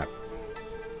have the app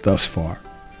thus far.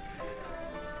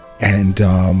 And,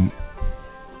 I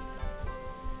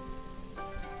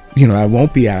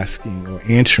won't be asking or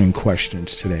answering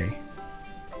questions today.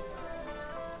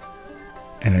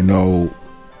 And I know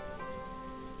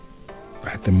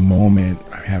at the moment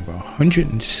I have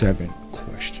 107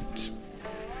 questions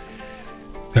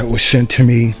that were sent to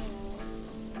me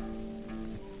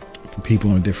from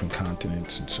people on different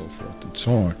continents and so forth and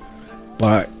so on.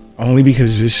 But only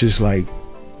because this is like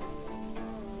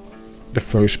the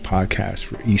first podcast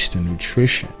for Eastern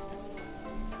nutrition.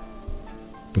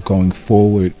 But going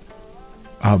forward,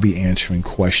 I'll be answering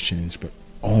questions, but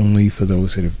only for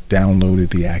those that have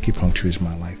downloaded the Acupuncture is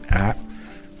My Life app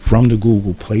from the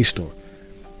Google Play Store.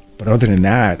 But other than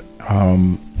that, I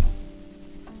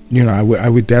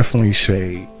would definitely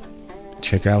say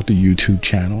check out the YouTube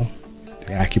channel,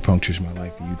 the Acupuncture is My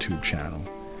Life YouTube channel.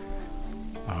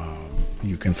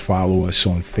 You can follow us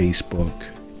on Facebook,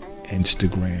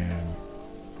 Instagram,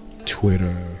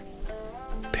 Twitter,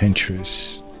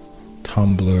 Pinterest,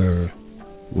 Tumblr,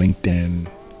 LinkedIn.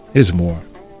 There's more.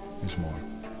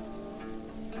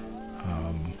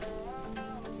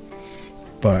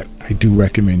 But I do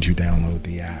recommend you download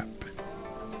the app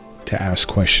to ask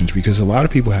questions, because a lot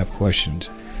of people have questions,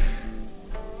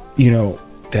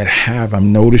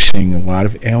 I'm noticing a lot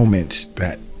of ailments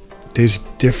that there's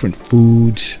different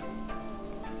foods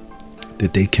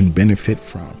that they can benefit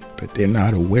from that they're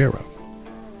not aware of.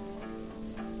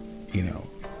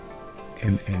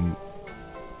 And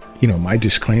my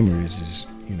disclaimer is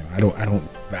I don't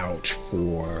vouch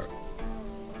for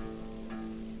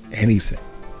anything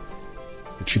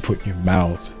that you put in your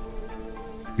mouth,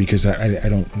 because I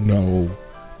don't know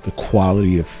the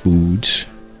quality of foods,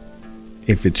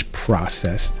 if it's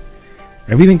processed.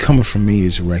 Everything coming from me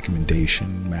is a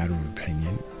recommendation, matter of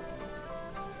opinion.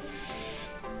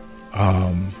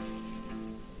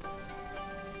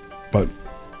 But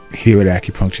here at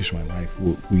Acupuncture is My Life,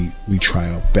 we try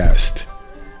our best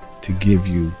to give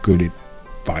you good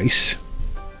advice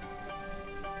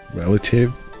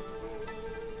relative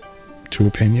to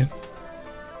opinion,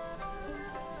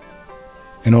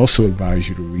 and also advise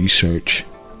you to research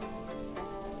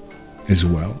as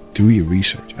well. Do your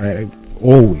research. I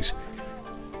always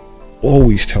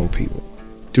tell people,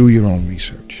 do your own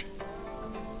research.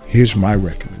 Here's my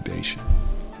recommendation.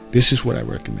 This is what I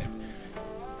recommend.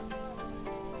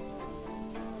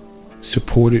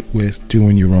 support it with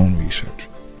doing your own research.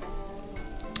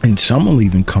 And some will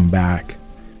even come back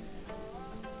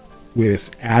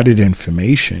with added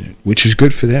information, which is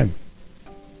good for them.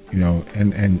 You know,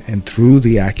 and through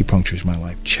the Acupuncture is My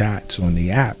Life chats on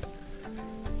the app,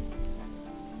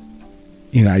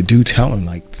 you know, I do tell them,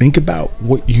 like, think about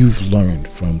what you've learned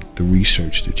from the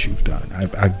research that you've done.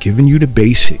 I've given you the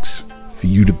basics for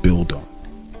you to build on.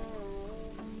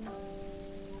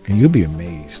 And you'll be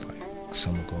amazed. Like,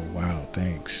 some will go, wow,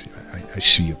 thanks. I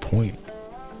see your point.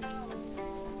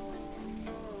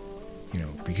 You know,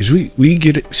 because we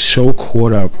get so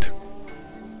caught up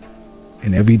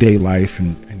in everyday life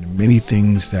and many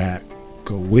things that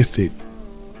go with it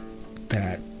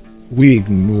that we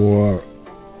ignore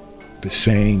the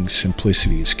saying,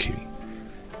 simplicity is key.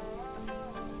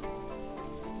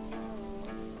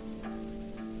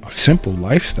 A simple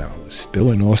lifestyle is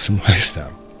still an awesome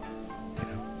lifestyle. You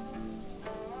know?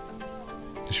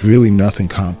 There's really nothing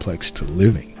complex to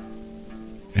living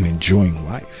and enjoying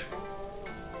life.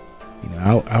 You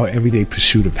know, our everyday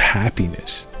pursuit of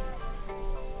happiness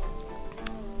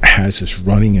has us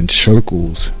running in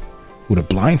circles with a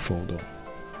blindfold on.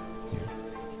 You know?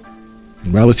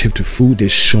 And relative to food,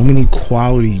 there's so many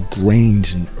quality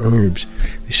grains and herbs.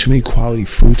 There's so many quality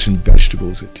fruits and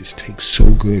vegetables that just taste so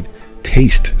good,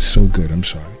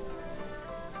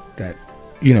 that,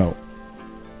 you know,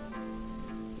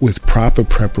 with proper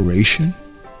preparation,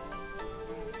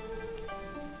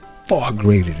 far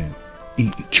greater than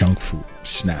eating junk food,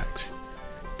 snacks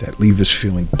that leave us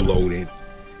feeling bloated.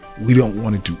 We don't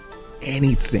want to do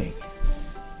anything.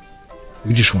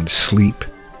 We just want to sleep,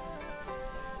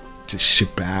 just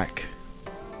sit back.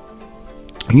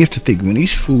 And you have to think, when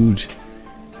these foods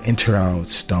enter our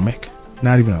stomach,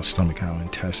 not even our stomach, our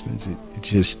intestines, it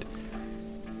just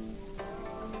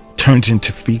turns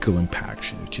into fecal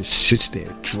impaction. It just sits there,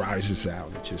 it dries us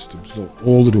out. It just absorbs,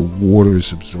 all of the water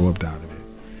is absorbed out of it.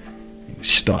 And you're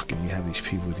stuck, and you have these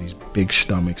people with these big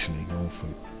stomachs, and they go for,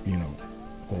 you know,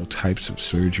 all types of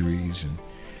surgeries and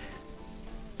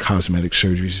cosmetic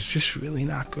surgeries. It's just really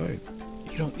not good.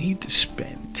 You don't need to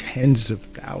spend tens of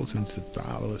thousands of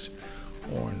dollars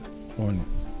on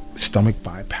stomach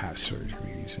bypass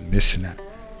surgeries and this and that.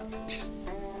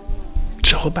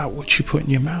 It's all about what you put in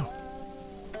your mouth.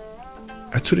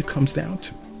 That's what it comes down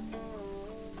to.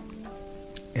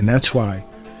 And that's why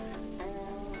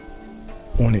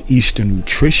on the Eastern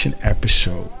Nutrition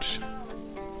episodes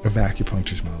of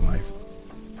Acupuncture is My Life,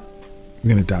 we're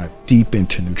going to dive deep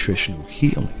into nutritional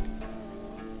healing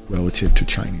relative to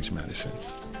Chinese medicine,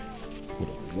 with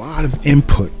a lot of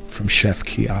input from Chef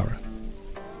Kiara.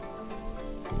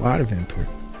 A lot of input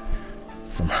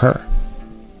from her.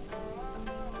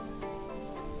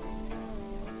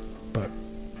 But,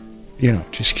 you know,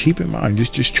 just keep in mind,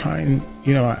 just try and,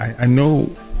 you know, I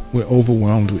know we're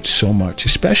overwhelmed with so much,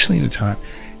 especially in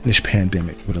this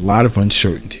pandemic, with a lot of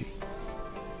uncertainty.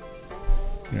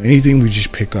 You know, anything we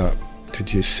just pick up to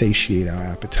just satiate our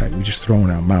appetite, we just throw in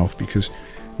our mouth because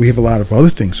we have a lot of other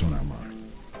things on our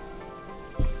mind.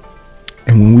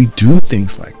 And when we do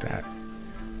things like that,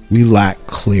 we lack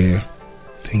clear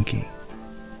thinking,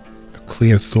 a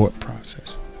clear thought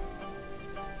process.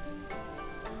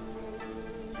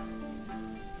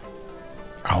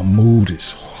 Our mood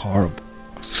is horrible.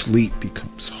 Our sleep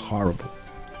becomes horrible.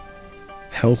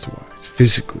 Health-wise,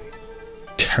 physically,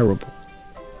 terrible.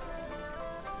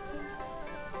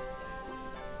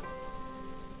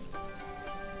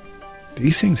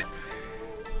 These things,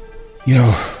 you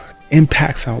know,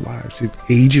 impacts our lives. It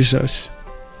ages us,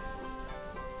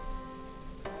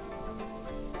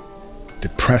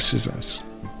 depresses us.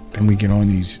 Then we get on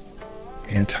these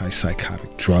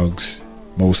antipsychotic drugs.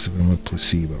 Most of them are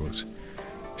placebos.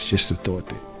 It's just the thought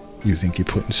that you think you're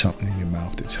putting something in your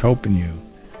mouth that's helping you.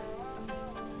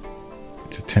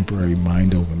 It's a temporary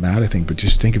mind over matter thing, but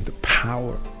just think of the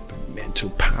power, the mental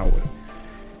power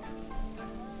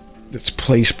that's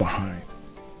placed behind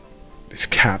this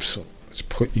capsule that's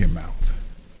put in your mouth.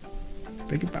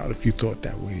 Think about if you thought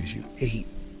that way as you ate.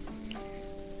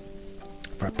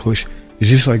 If I push, it's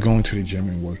just like going to the gym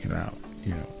and working out.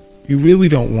 You know, you really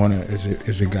don't want to,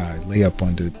 as a guy, lay up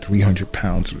under 300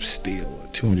 pounds of steel or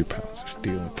 200 pounds of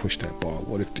steel and push that bar.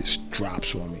 What if this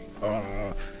drops on me?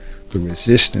 The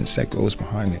resistance that goes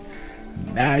behind it.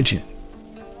 Imagine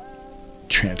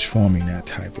transforming that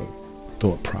type of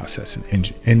thought process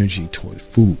and energy toward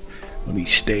food. Let me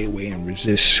stay away and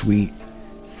resist sweet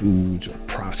foods or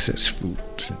processed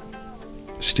foods, and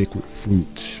stick with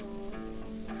fruits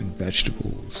and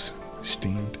vegetables,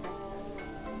 steamed,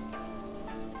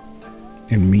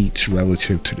 and meats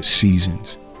relative to the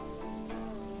seasons.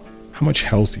 How much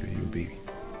healthier you'll be.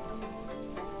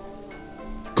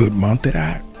 good month of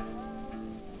that.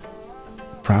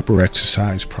 Proper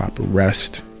exercise, proper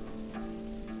rest.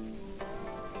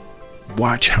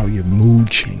 Watch how your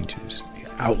mood changes, your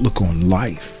outlook on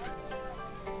life,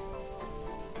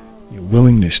 your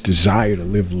willingness, desire to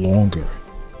live longer.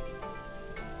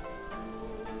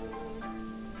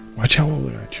 Watch how all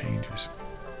of that changes.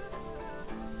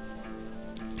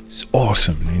 It's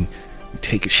awesome. And then you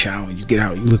take a shower, you get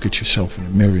out, you look at yourself in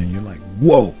the mirror, and you're like,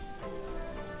 whoa.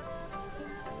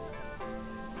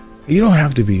 You don't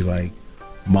have to be like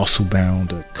muscle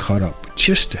bound or cut up, but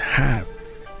just to have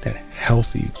that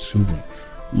healthy, exuberant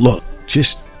look,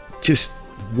 just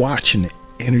watching the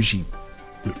energy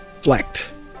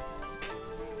reflect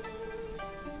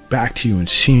back to you and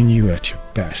seeing you at your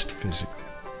best physically,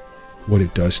 what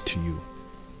it does to you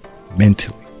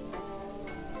mentally.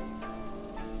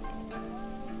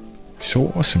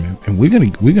 So awesome, and we're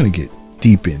gonna get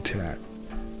deep into that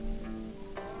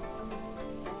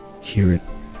here at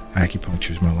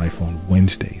Acupuncture is My Life on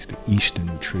Wednesdays, the Eastern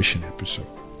Nutrition episode.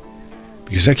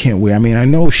 Because I can't wait. I mean, I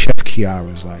know Chef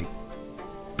Kiara's like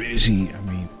busy. I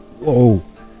mean, whoa.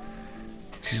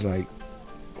 She's like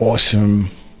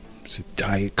awesome. She's a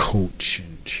diet coach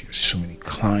and she has so many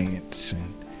clients.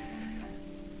 And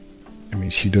I mean,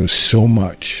 she does so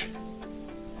much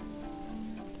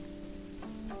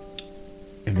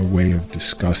in a way of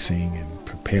discussing and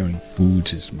preparing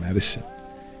foods as medicine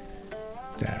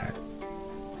that,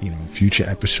 you know, in future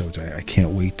episodes, I can't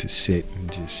wait to sit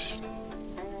and just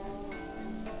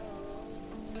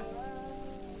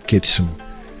get some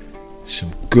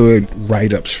good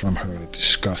write-ups from her to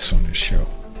discuss on the show.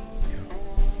 You know?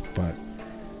 But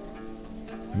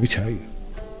let me tell you,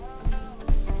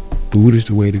 food is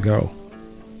the way to go.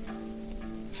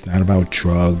 It's not about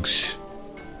drugs,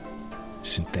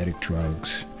 synthetic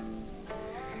drugs.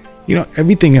 You know,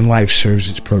 everything in life serves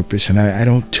its purpose, and I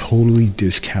don't totally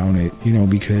discount it, you know,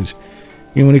 because,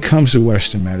 you know, when it comes to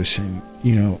Western medicine,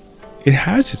 you know, it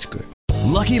has its good.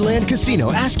 Lucky Land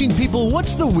Casino, asking people,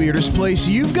 what's the weirdest place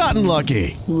you've gotten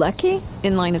lucky? Lucky?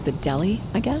 In line at the deli,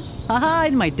 I guess? Aha,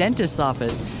 in my dentist's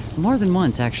office. More than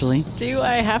once, actually. Do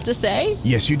I have to say?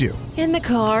 Yes, you do. In the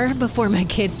car before my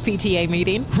kids' PTA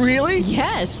meeting. Really?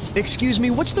 Yes. Excuse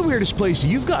me, what's the weirdest place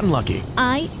you've gotten lucky?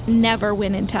 I never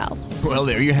win and tell. Well,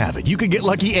 there you have it. You can get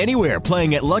lucky anywhere,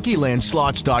 playing at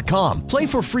LuckyLandSlots.com. Play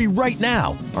for free right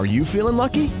now. Are you feeling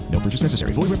lucky? No purchase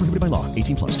necessary. Void where prohibited by law.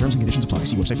 18+. Terms and conditions apply.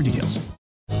 See website for details.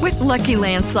 With Lucky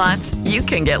Land Slots, you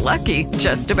can get lucky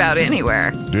just about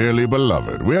anywhere. Dearly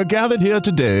beloved, we are gathered here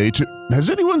today to... Has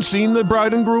anyone seen the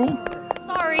bride and groom?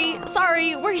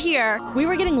 Sorry, we're here. We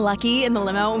were getting lucky in the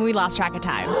limo and we lost track of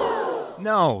time.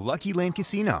 No, Lucky Land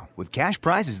Casino, with cash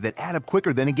prizes that add up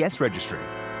quicker than a guest registry.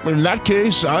 In that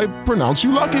case, I pronounce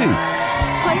you lucky.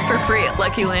 Play for free at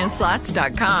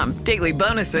LuckyLandSlots.com. Daily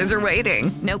bonuses are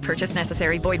waiting. No purchase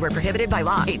necessary. Void where prohibited by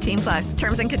law. 18+.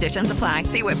 Terms and conditions apply.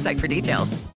 See website for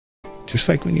details. Just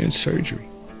like when you're in surgery.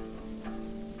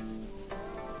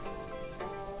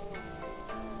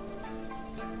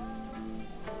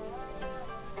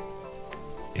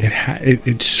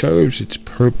 It serves its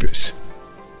purpose.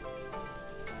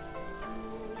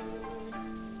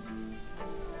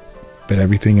 But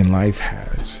everything in life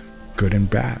has good and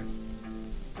bad.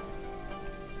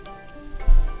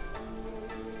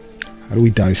 How do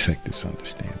we dissect this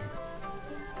understanding?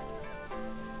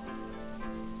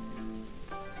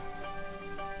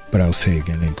 But I'll say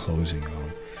again in closing,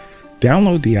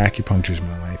 download the Acupuncture is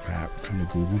My Life app from the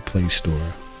Google Play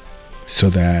Store so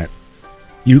that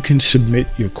you can submit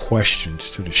your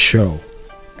questions to the show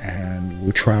and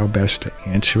we'll try our best to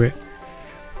answer it.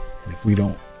 And if we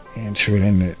don't answer it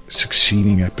in the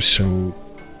succeeding episode,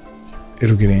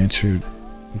 it'll get answered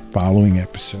in following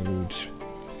episodes.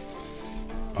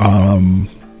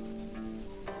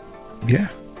 Yeah,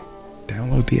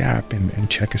 download the app and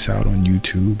check us out on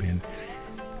YouTube. And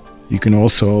you can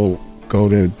also go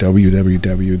to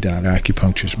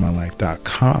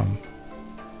www.acupunctureismylife.com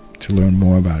to learn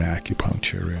more about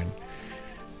acupuncture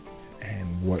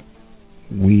and what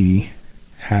we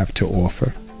have to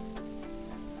offer.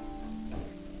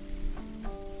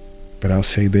 But I'll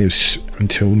say this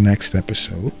until next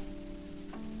episode: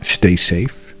 stay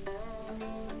safe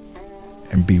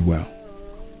and be well.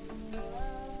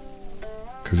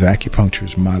 Because acupuncture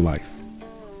is my life.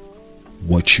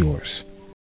 What's yours?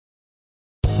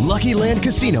 Lucky Land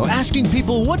Casino, asking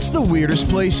people, what's the weirdest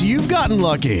place you've gotten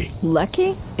lucky?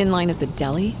 Lucky? In line at the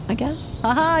deli, I guess?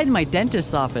 Aha, in my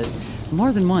dentist's office.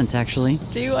 More than once, actually.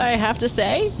 Do I have to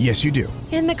say? Yes, you do.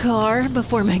 In the car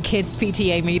before my kids'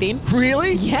 PTA meeting.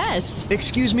 Really? Yes.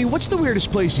 Excuse me, what's the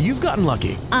weirdest place you've gotten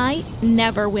lucky? I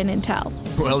never win and tell.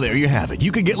 Well, there you have it.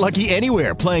 You can get lucky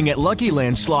anywhere, playing at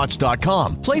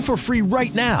LuckyLandSlots.com. Play for free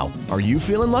right now. Are you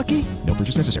feeling lucky? No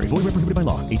purchase necessary. Void where prohibited by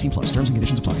law. 18 plus. Terms and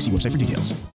conditions apply. See website for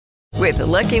details. With the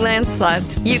Lucky Land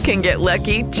Slots, you can get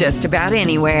lucky just about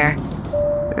anywhere.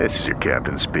 This is your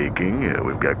captain speaking.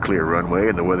 We've got clear runway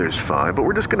and the weather's fine, but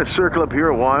we're just going to circle up here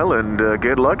a while and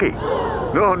get lucky.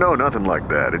 No, nothing like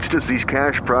that. It's just these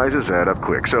cash prizes add up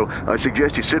quick. So I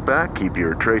suggest you sit back, keep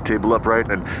your tray table upright,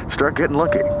 and start getting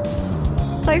lucky.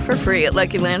 Play for free at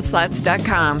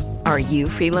LuckyLandSlots.com. Are you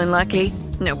feeling lucky?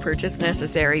 No purchase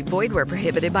necessary. Void where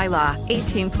prohibited by law.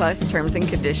 18 plus terms and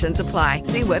conditions apply.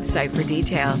 See website for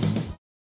details.